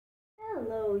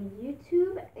Hello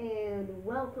YouTube, and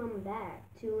welcome back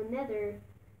to another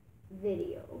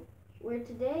video where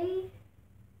today,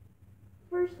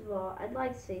 first of all, I'd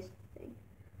like to say something.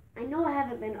 I know I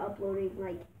haven't been uploading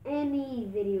like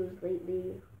any videos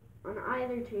lately on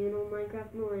either channel,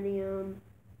 Minecraft Millennium,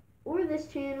 or this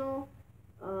channel,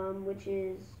 which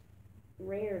is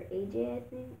Rare AJ, I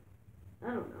think. I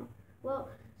don't know. Well,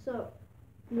 so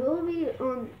we'll be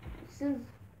since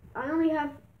I only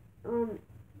have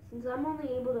since I'm only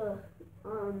able to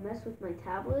mess with my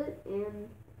tablet and,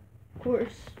 of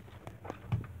course,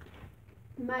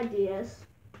 my DS.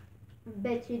 I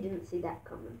bet you didn't see that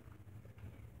coming.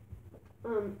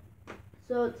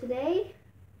 So today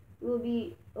we'll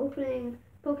be opening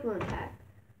Pokemon pack.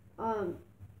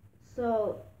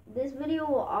 So this video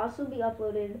will also be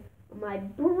uploaded on my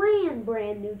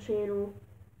brand new channel.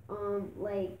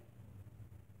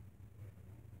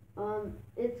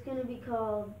 It's gonna be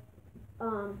called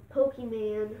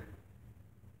Pokemon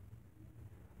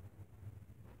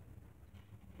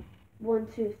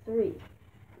 123.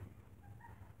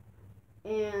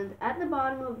 And at the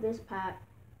bottom of this pack,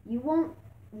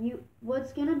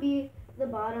 what's gonna be the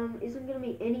bottom isn't gonna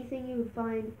be anything you would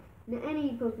find in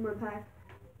any Pokemon pack.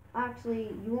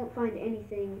 Actually, you won't find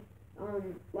anything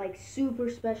like super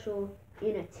special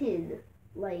in a tin.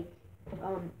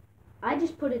 I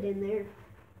just put it in there.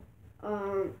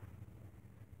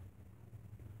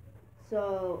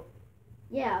 So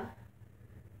yeah,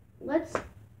 let's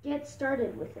get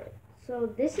started with it. So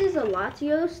this is a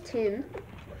Latios tin,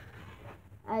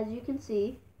 as you can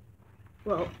see.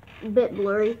 Well, a bit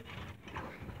blurry.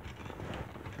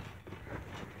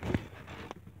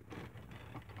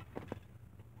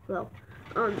 Well,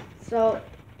 so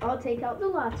I'll take out the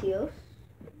Latios.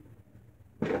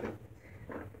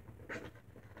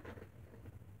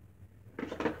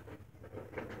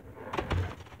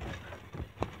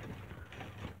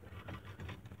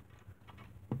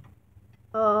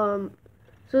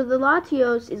 So the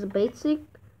Latios is a basic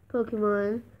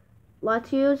Pokemon.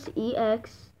 Latios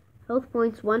EX, health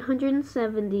points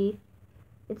 170.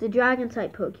 It's a dragon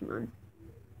type Pokemon.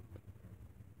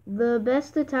 The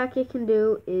best attack it can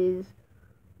do is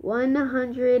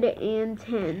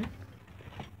 110.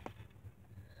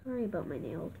 Sorry about my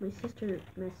nails. My sister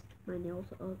messed my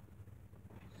nails up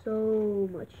so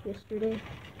much yesterday.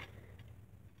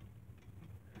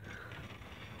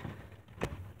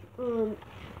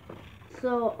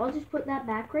 So I'll just put that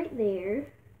back right there.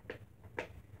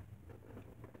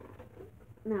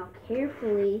 Now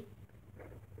carefully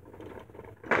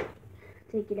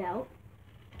take it out.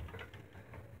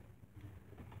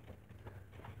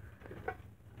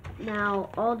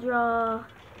 Now I'll draw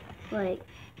like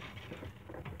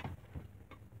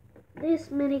this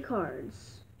many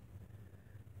cards.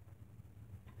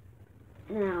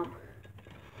 Now,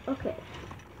 okay,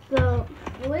 so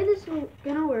the way this is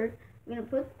gonna work, I'm gonna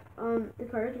put the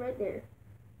cards right there.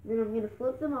 Then I'm gonna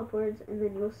flip them upwards, and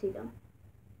then you'll see them.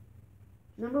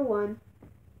 Number 1.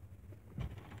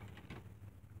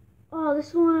 Oh, this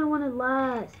is the one I wanted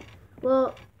last.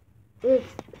 Well,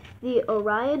 it's the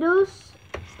Ariados,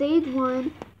 Stage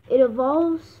 1. It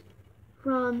evolves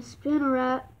from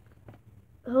Spinarak,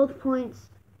 health points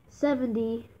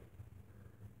 70.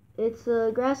 It's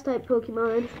a grass type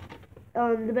Pokemon.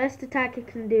 The best attack it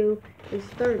can do is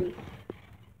 30.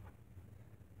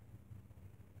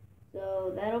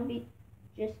 So that'll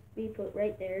just be put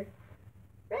right there.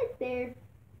 Right there.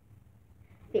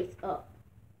 Face up.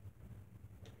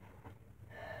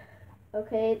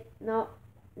 Okay, now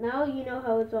you know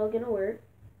how it's all gonna work.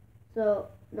 So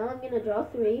now I'm gonna draw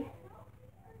 3.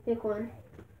 Pick one.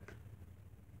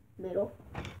 Middle.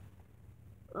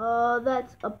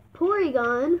 That's a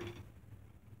Porygon.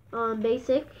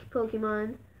 Basic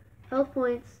Pokemon. Health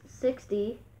points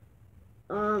 60.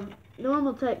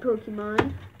 Normal type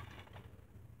Pokemon.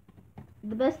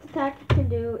 The best attack it can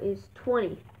do is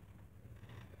 20.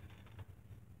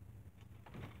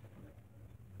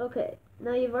 Okay,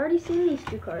 now you've already seen these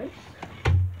 2 cards.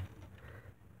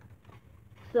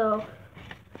 So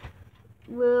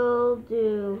we'll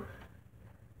do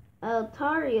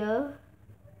Altaria,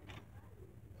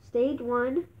 Stage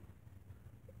 1,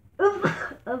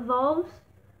 evolves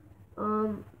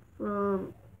from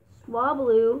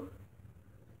Swablu,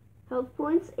 health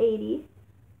points 80.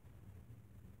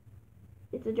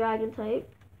 It's a dragon type.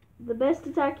 The best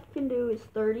attack it can do is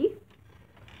 30.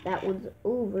 That one's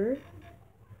over.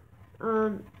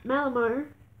 Malamar,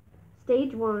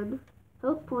 Stage 1,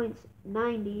 health points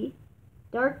 90.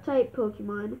 Dark type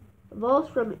Pokemon. Evolves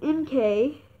from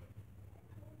MK.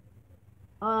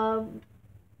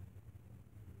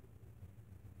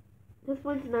 This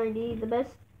one's 90. The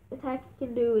best attack it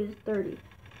can do is 30.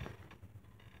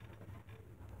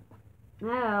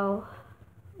 Now,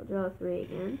 I'll draw 3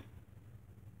 again.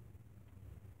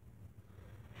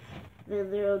 Then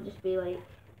there'll just be like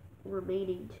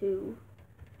remaining 2.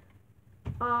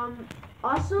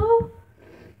 Also,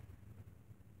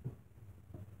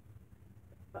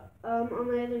 on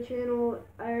my other channel,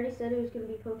 I already said it was going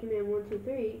to be Pokemon 1, 2,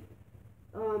 3.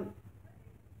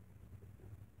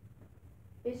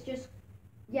 It's just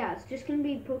going to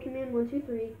be Pokemon 1, 2,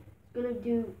 3. It's going to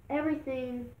do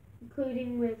everything,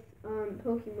 including with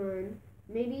Pokemon.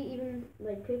 Maybe even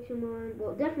like Pixelmon.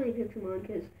 Well, definitely Pixelmon,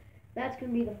 because that's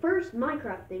going to be the first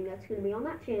Minecraft thing that's going to be on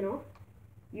that channel.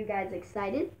 You guys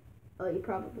excited? Oh, you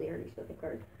probably already saw the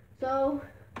card. So,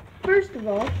 first of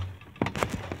all,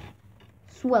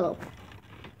 Swellow.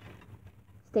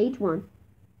 Stage 1.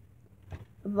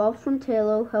 Evolved from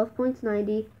Taillow, health points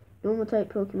 90, normal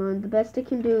type Pokemon. The best it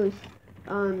can do is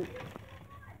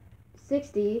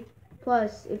 60,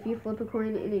 plus if you flip a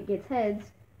coin and it gets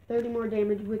heads, 30 more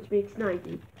damage, which makes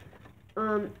 90.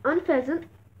 Unpheasant.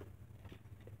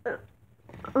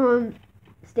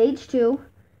 Stage 2.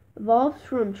 Evolves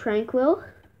from Tranquil.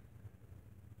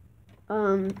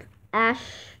 Ash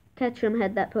Ketchum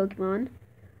had that Pokemon.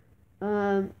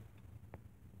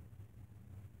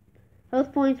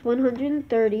 Health points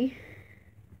 130.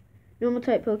 Normal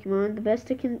type Pokemon. The best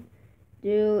it can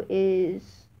do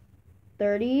is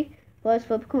 30. Plus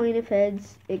flip a coin if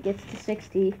heads, it gets to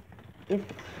 60. If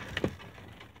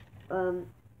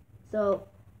so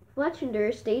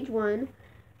Fletchinder, stage 1,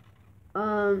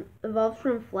 evolved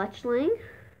from Fletchling,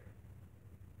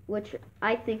 which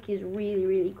I think is really,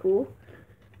 really cool.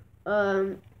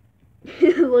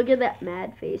 Look at that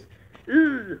mad face.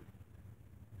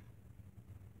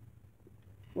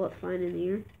 What, fine in the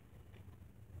ear?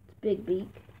 It's big beak.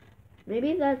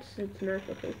 Maybe that's its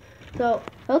natural face. So,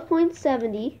 health points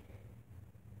 70.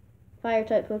 Fire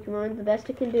type Pokemon. The best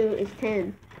it can do is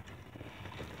 10.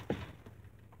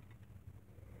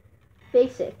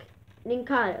 Basic.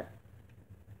 Nincada.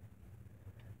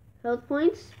 Health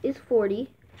points is 40.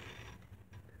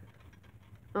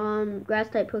 Grass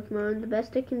type Pokemon. The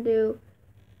best it can do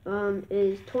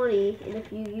is 20, and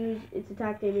if you use its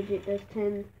attack damage, it does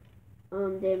 10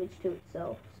 damage to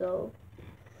itself. So,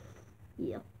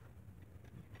 yeah.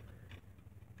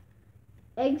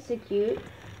 Execute.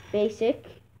 Basic.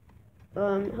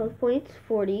 Health points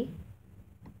 40.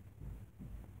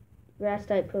 Grass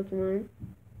type Pokemon.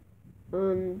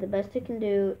 The best it can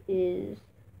do is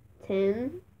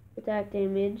 10 attack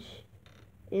damage,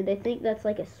 and I think that's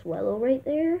like a Swellow right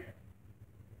there.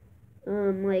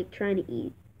 Like trying to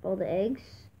eat all the eggs.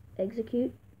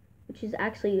 Execute, which is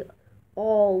actually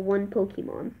all one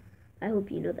Pokemon. I hope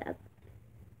you know that.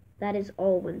 That is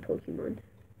all one Pokemon.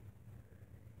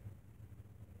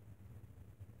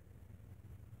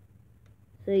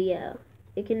 So yeah,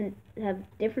 it can have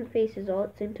different faces all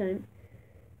at the same time.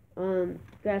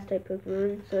 Grass type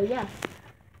Pokemon. So yeah,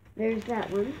 there's that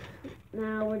one.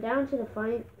 Now we're down to the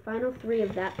final 3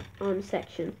 of that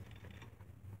section.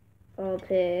 I'll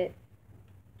pick.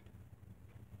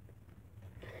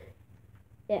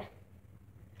 Yeah.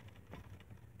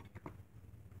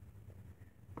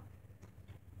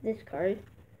 This card,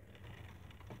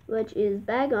 which is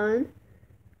Bagon.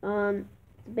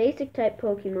 Basic type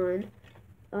Pokemon.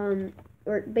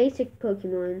 Or basic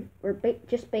Pokemon, or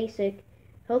just basic.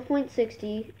 Health point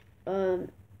 60.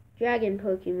 Dragon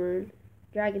Pokemon.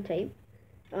 Dragon type.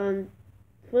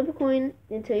 Flip a coin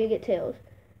until you get tails.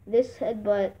 This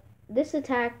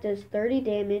attack does 30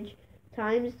 damage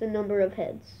times the number of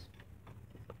heads.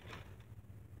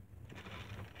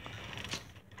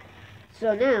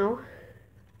 So now,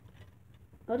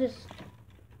 I'll just,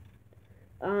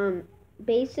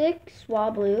 basic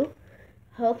Swablu,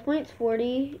 health points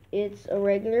 40, it's a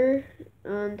regular,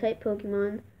 type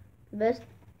Pokemon.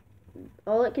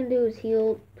 All it can do is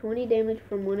heal 20 damage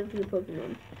from one of your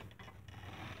Pokemon.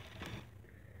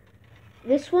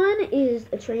 This one is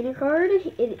a trainer card.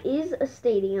 It is a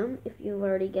stadium, if you've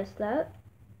already guessed that.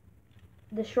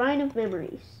 The Shrine of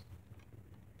Memories.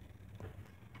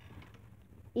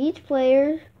 Each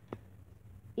player's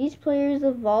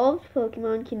evolved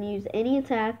Pokemon can use any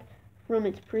attack from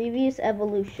its previous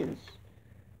evolutions.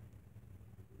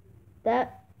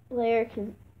 That player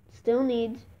still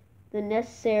needs the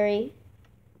necessary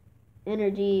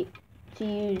energy to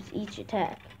use each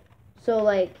attack. So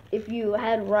like if you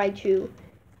had Raichu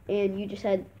and you just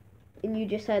had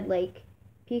like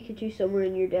Pikachu somewhere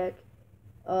in your deck,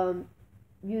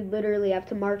 you literally have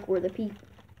to mark where the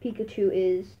Pikachu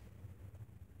is,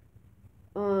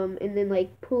 and then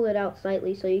like pull it out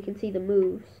slightly so you can see the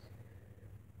moves.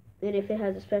 And if it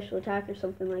has a special attack or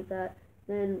something like that,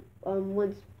 then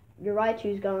once your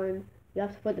Raichu's gone, you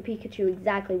have to put the Pikachu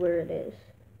exactly where it is.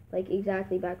 Like,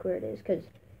 exactly back where it is. Because,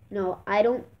 I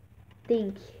don't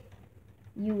think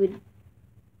you would,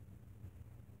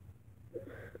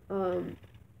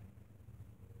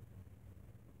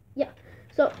 yeah.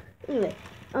 So, anyway,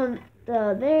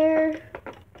 there,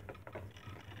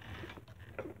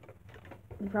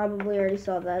 you probably already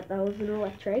saw that. That was an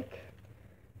Electrike.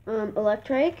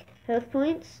 Electrike, health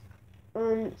points,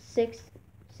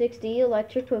 60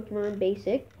 electric Pokemon,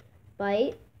 basic,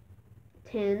 bite,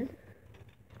 10,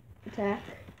 attack.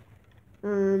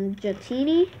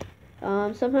 Jatini,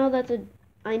 somehow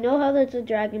I know how that's a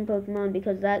dragon Pokemon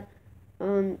because that,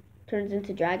 turns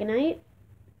into Dragonite,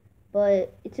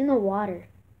 but it's in the water.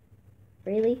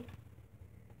 Really?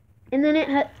 And then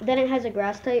it has a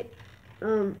grass type,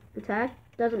 attack.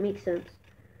 Doesn't make sense.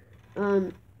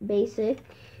 Basic,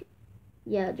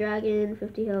 yeah, dragon,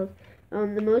 50 health.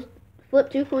 The most,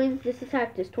 flip 2 coins, this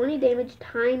attack does 20 damage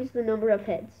times the number of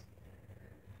heads.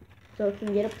 So it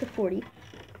can get up to 40.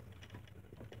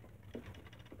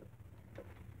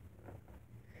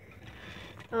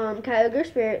 Kyogre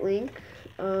Spirit Link.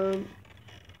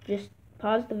 Just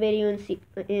pause the video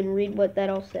and read what that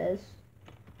all says.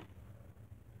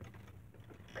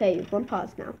 Okay, you've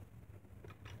unpaused now.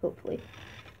 Hopefully.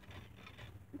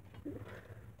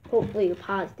 Hopefully you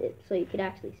paused it so you could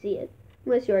actually see it.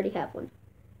 Unless you already have one.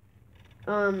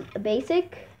 A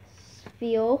basic,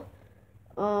 Feel,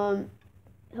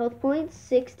 health points,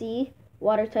 60,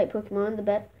 water type Pokemon, the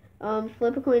bet.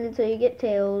 Flip a coin until you get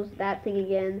tails, that thing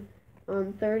again.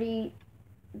 30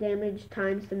 damage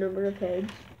times the number of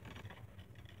heads.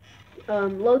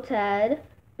 Lotad,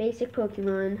 basic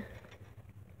Pokemon,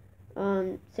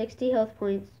 60 health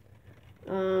points.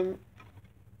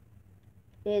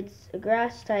 It's a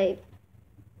grass type,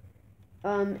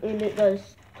 and it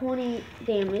does 20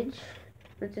 damage.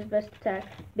 That's his best attack.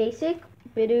 Basic,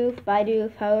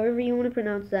 Bidoof, however you want to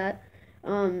pronounce that.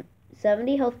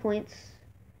 70 health points.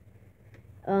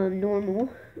 Normal.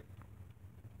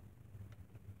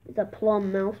 It's a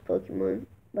plum mouse Pokemon,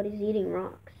 but he's eating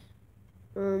rocks.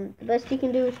 The best he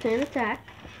can do is 10 attack.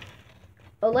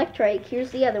 Electrike,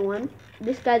 here's the other one.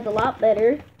 This guy's a lot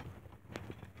better.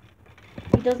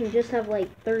 He doesn't just have like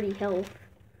 30 health.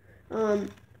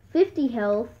 50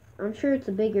 health. I'm sure it's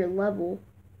a bigger level.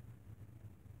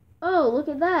 Oh, look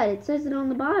at that. It says it on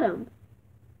the bottom.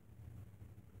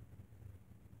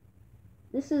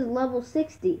 This is level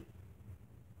 60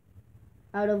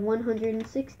 out of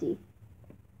 160.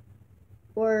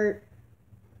 Or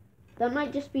that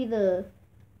might just be the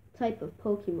type of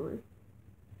Pokemon.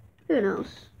 Who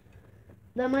knows?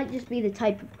 That might just be the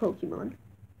type of Pokemon.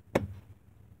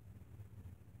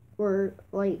 Or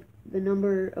like the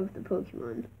number of the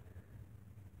Pokemon.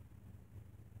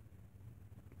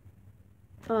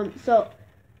 So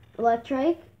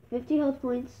Electrike, 50 health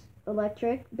points.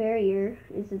 Electric Barrier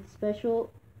is its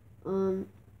special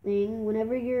thing.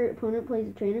 Whenever your opponent plays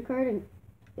a trainer card, and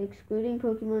excluding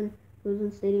Pokemon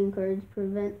losing stadium cards,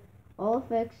 prevent all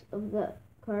effects of the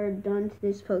card done to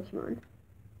this Pokemon.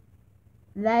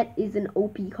 That is an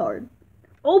OP card.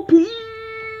 OP!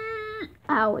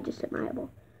 Ow, I just hit my elbow.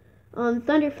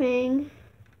 Thunderfang,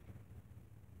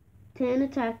 10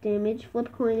 attack damage. Flip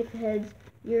a coin if it heads.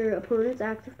 Your opponent's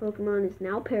active Pokemon is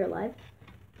now paralyzed.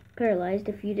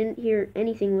 If you didn't hear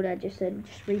anything what I just said,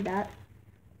 just read that.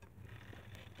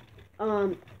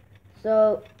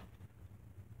 So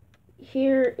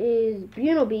here is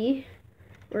Bunnelby,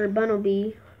 or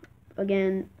Bunnelby.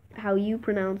 Again, how you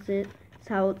pronounce it is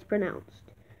how it's pronounced.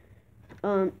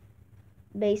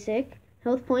 Basic,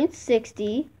 health points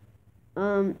 60.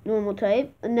 Normal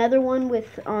type. Another one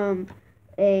with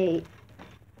a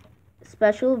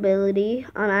special ability.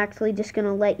 I'm actually just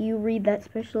gonna let you read that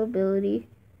special ability.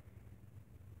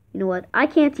 You know what? I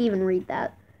can't even read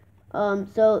that.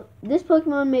 So this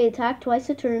Pokemon may attack twice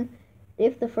a turn.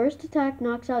 If the first attack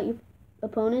knocks out your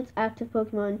opponent's active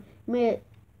Pokemon, you may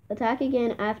attack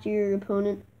again after your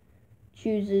opponent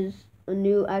chooses a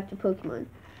new active Pokemon.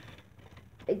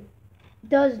 It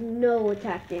does no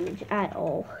attack damage at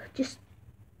all. Just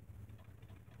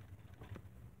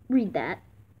read that.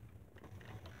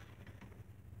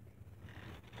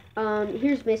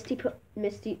 Here's Misty,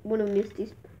 one of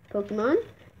Misty's Pokemon.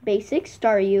 Basic,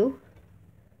 Staryu.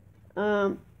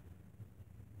 Health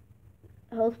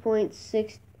points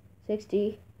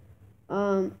 60.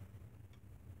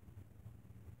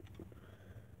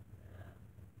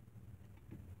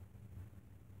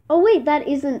 Oh wait, that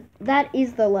is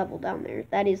the level down there.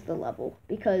 That is the level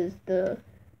because the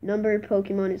numbered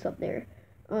Pokemon is up there.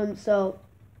 So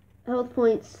health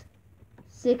points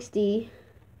 60.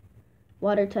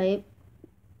 Water type.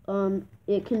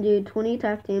 It can do 20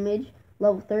 attack damage.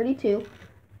 level 32.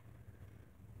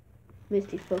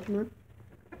 Misty's Pokemon.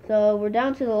 So we're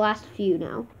down to the last few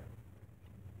now.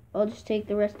 I'll just take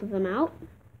the rest of them out.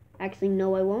 Actually,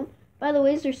 no, I won't. By the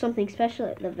way, there's something special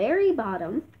at the very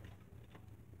bottom.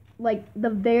 Like, the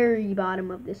very bottom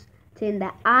of this tin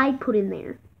that I put in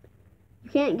there. You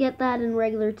can't get that in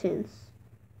regular tins.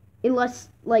 Unless,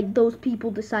 like, those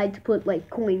people decide to put, like,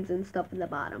 coins and stuff in the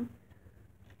bottom.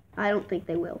 I don't think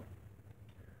they will.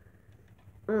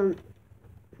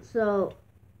 So,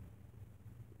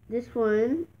 this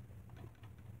one,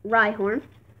 Rhyhorn.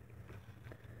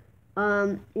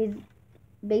 Is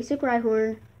basic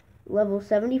Rhyhorn, level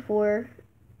 74,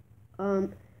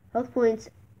 health points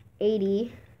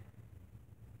 80,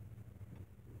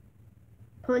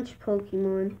 punch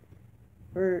Pokemon,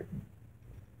 or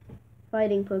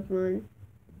fighting Pokemon.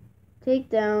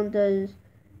 Takedown does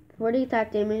 40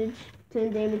 attack damage,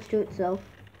 10 damage to itself.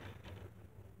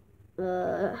 Take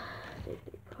the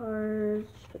cards,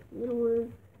 pick the middle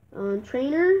one.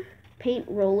 Trainer, Paint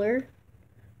Roller.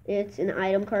 It's an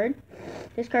item card.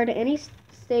 Discard any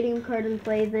stadium card in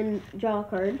play, then draw a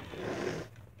card.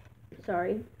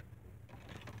 Sorry.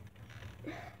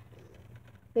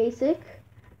 Basic,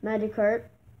 Magikarp.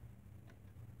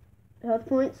 Health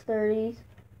points 30.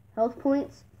 Health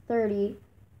points 30.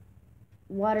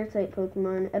 Water type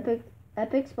Pokemon.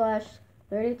 Epic Splash,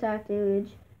 30 attack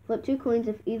damage. Flip 2 coins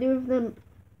if either of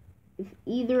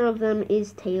them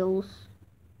is Tails.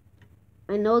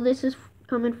 I know this is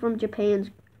coming from Japan's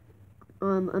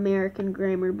American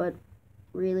grammar, but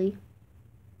really,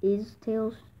 is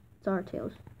Tails? It's our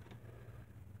Tails.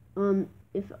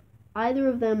 If either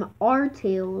of them are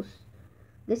Tails,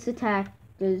 this attack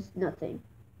does nothing.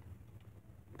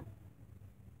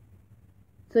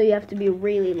 So you have to be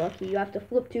really lucky. You have to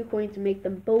flip 2 coins and make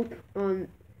them both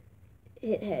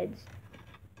hit heads.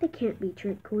 They can't be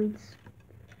trick coins.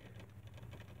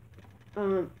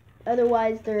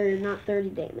 Otherwise, they're not 30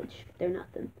 damage. They're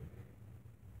nothing.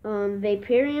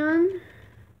 Vaporeon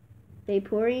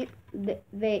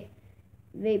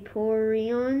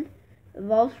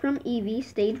evolves from Eevee,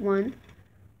 stage 1.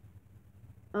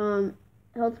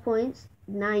 Health points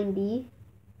 90.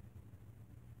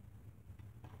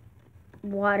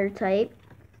 Water type.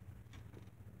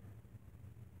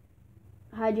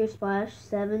 Hydro Splash,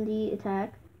 70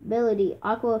 attack. Ability,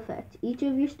 Aqua Effect. Each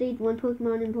of your stage 1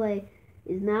 Pokemon in play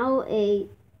is now a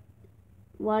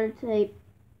water type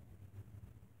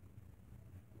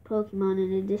Pokemon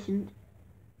in addition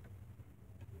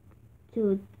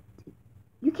to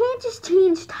you can't just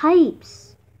change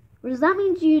types. Or does that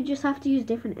mean you just have to use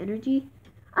different energy?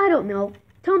 I don't know.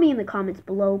 Tell me in the comments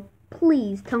below.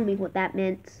 Please tell me what that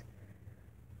meant.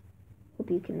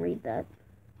 Hope you can read that.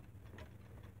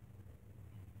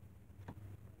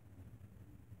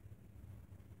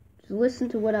 Just listen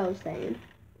to what I was saying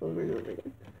over and over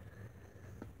again.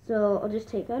 So I'll just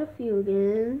take out a few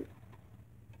again.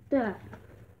 That.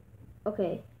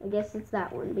 Okay, I guess it's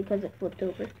that one because it flipped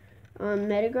over.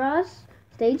 Metagross,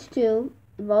 stage 2,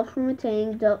 evolves from a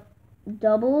Tang.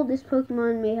 Double, this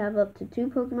Pokemon may have up to 2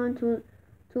 Pokemon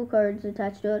tool cards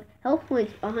attached to it. Health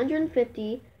points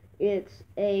 150. It's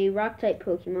a rock type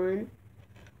Pokemon.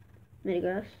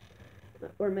 Metagross.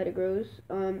 Or Metagross.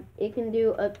 It can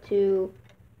do up to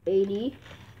 80.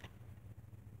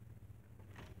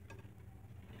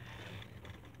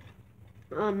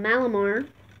 Malamar.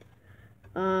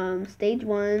 Stage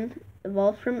 1,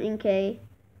 evolves from Inkay.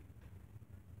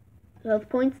 Health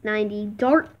points 90.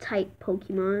 Dark type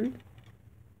Pokemon.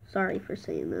 Sorry for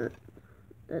saying that.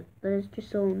 That is just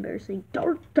so embarrassing.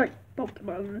 Dark type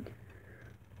Pokemon.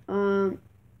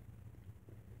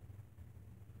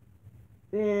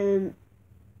 And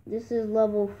this is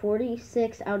level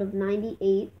 46 out of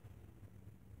 98.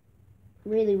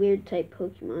 Really weird type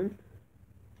Pokemon.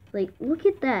 Like, look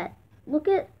at that. Look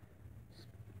at...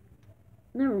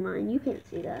 Never mind, you can't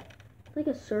see that. It's like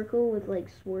a circle with like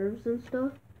swerves and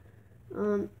stuff.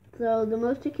 So the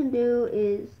most it can do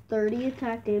is 30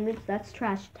 attack damage. That's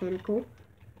Trash Tentacle.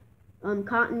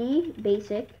 Cottony,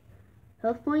 basic.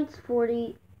 Health points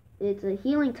 40. It's a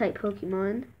healing type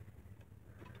Pokemon.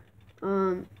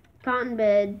 Cotton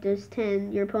Bed does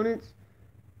 10. Your opponent's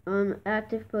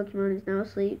active Pokemon is now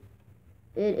asleep.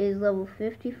 It is level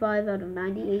 55 out of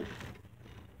 98.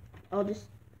 I'll just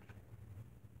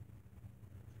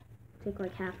take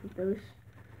like half of those.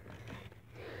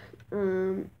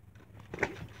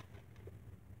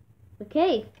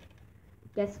 Okay.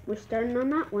 Guess we're starting on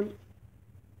that one.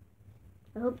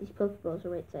 I hope these Pokeballs are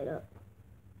right side up.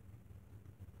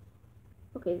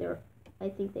 Okay, I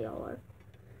think they all are.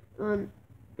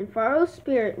 Ampharos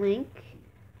Spirit Link,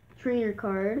 trainer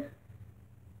card.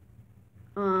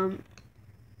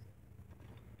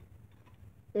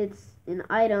 it's an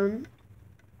item.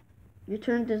 Your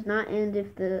turn does not end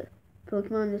if the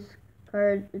Pokemon this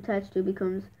card attached to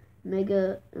becomes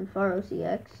Mega Ampharos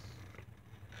EX.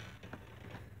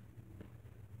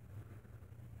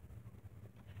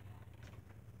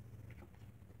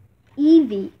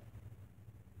 Eevee.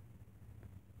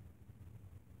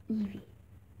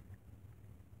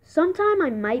 Sometime I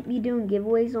might be doing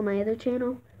giveaways on my other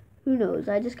channel. Who knows?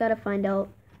 I just gotta find out.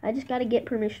 I just gotta get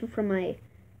permission from my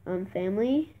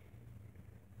family.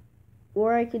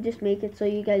 Or I could just make it so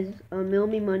you guys mail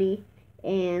me money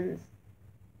and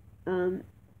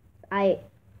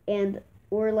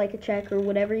or like a check or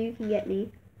whatever you can get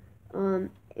me.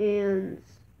 And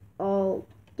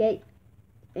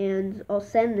I'll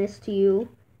send this to you.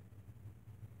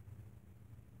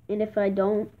 And if I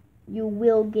don't, you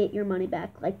will get your money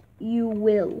back. Like, you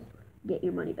will get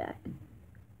your money back.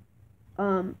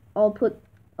 I'll put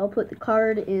the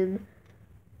card in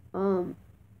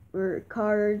or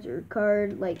cards or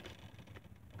card like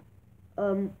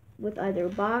with either a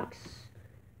box,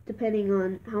 depending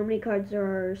on how many cards there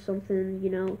are or something, you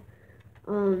know.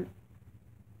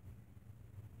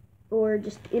 Or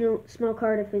just in a small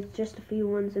card if it's just a few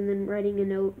ones, and then writing a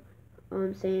note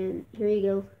saying, here you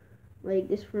go, like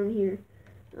this from here.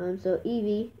 So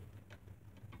Eevee,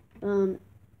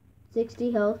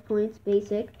 60 health points,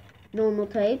 basic, normal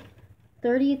type,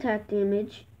 30 attack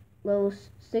damage, level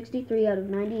 63 out of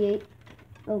 98.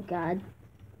 Oh god,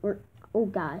 or oh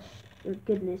gosh, or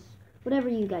goodness, whatever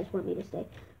you guys want me to say.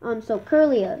 So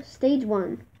Kirlia, stage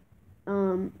 1,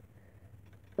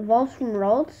 evolves from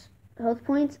Ralts, health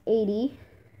points 80,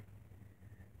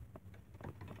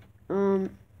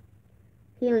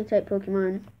 healing type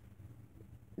Pokemon.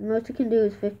 The most it can do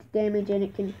is 50 damage, and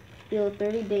it can deal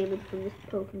 30 damage from this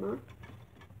Pokemon.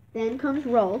 Then comes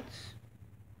Ralts.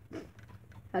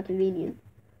 How convenient.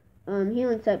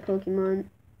 Healing type Pokemon,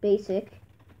 basic.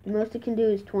 The most it can do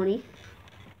is 20.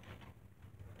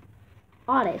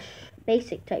 Oddish,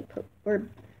 basic type, or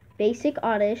basic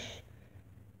Oddish.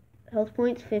 Health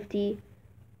points 50.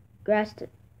 Grass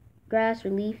or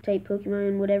leaf type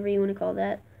Pokemon, whatever you want to call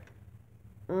that.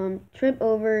 Trip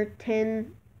over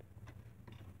 10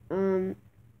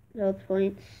 health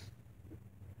points,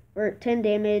 or 10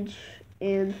 damage,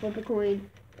 and flip a coin.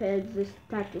 Peds, this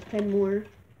attack is 10 more.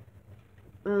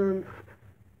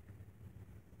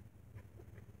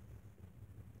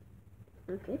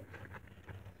 Okay.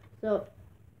 So,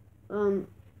 oh,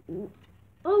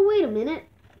 wait a minute.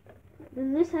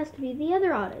 Then this has to be the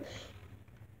other Oddish.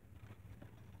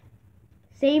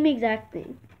 Same exact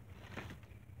thing.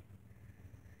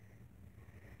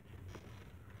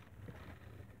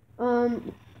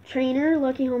 Trainer,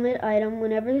 Lucky Helmet item.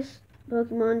 Whenever the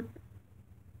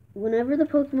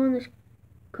Pokemon this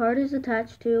card is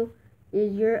attached to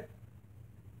is your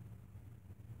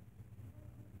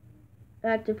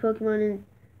active Pokemon and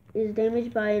is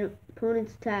damaged by an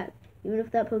opponent's attack, even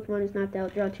if that Pokemon is knocked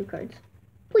out, draw 2 cards.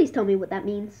 Please tell me what that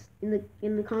means in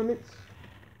the comments.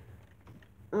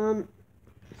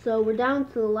 So we're down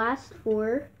to the last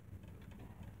 4.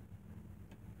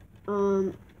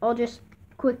 I'll just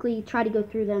quickly try to go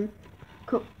through them.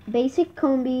 Basic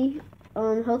Combee,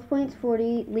 health points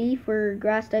 40, leaf or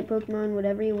grass type Pokemon,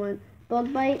 whatever you want.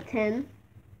 Bug Bite 10,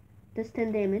 does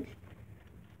 10 damage.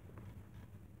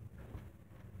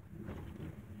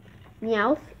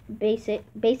 Meowth, basic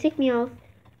Meowth,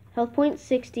 health points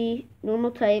 60,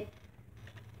 normal type.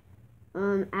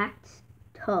 Acts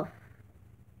tough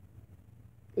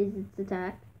is its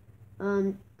attack.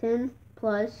 10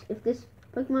 plus. If this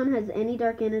Pokemon has any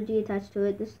dark energy attached to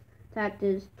it, this attack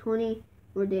does 20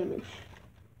 more damage.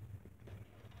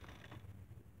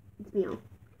 It's Meow.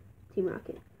 Team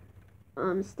Rocket.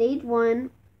 Stage 1,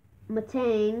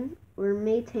 Matang, or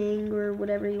Maytang, or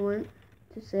whatever you want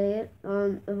to say it.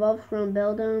 Evolves from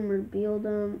Beldum or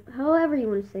Beeldum, however you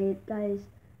want to say it, guys.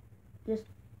 Just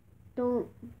don't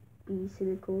be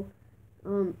cynical.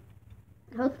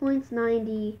 Health points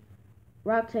 90,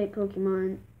 rock type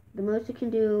Pokemon. The most it can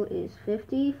do is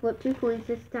 50. Flip 2 coins.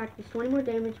 This attack does 20 more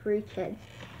damage for each head,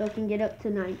 so it can get up to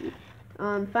 90.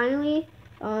 Finally,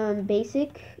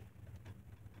 basic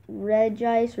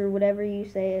Regice, or whatever you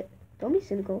say it. Don't be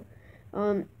cynical.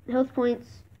 Health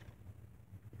points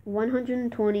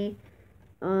 120.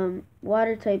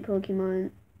 Water type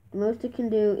Pokemon. The most it can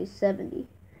do is 70.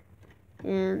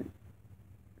 And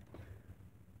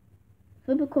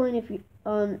flip a coin if you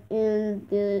and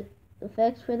the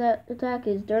effects for that attack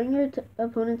is during your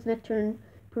opponent's next turn,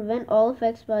 prevent all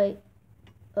effects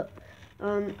of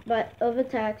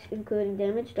attacks, including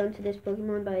damage done to this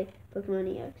Pokemon by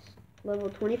Pokemon EX. Level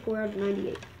 24 out of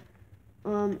 98.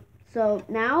 So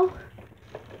now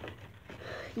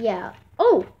Yeah.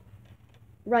 Oh!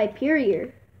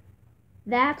 Rhyperior.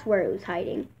 That's where it was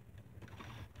hiding.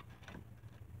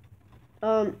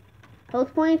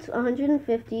 Health points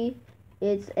 150.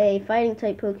 It's a fighting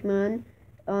type Pokemon.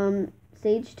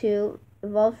 Stage 2.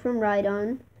 Evolved from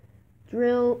Rhydon.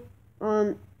 Drill,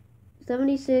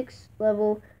 76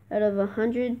 level out of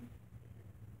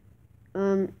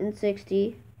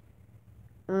 160.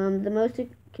 The most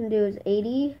it can do is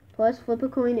 80, plus flip a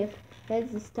coin. If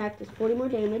heads, this attack does 40 more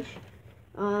damage.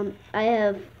 I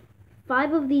have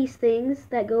 5 of these things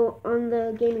that go on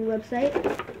the gaming website.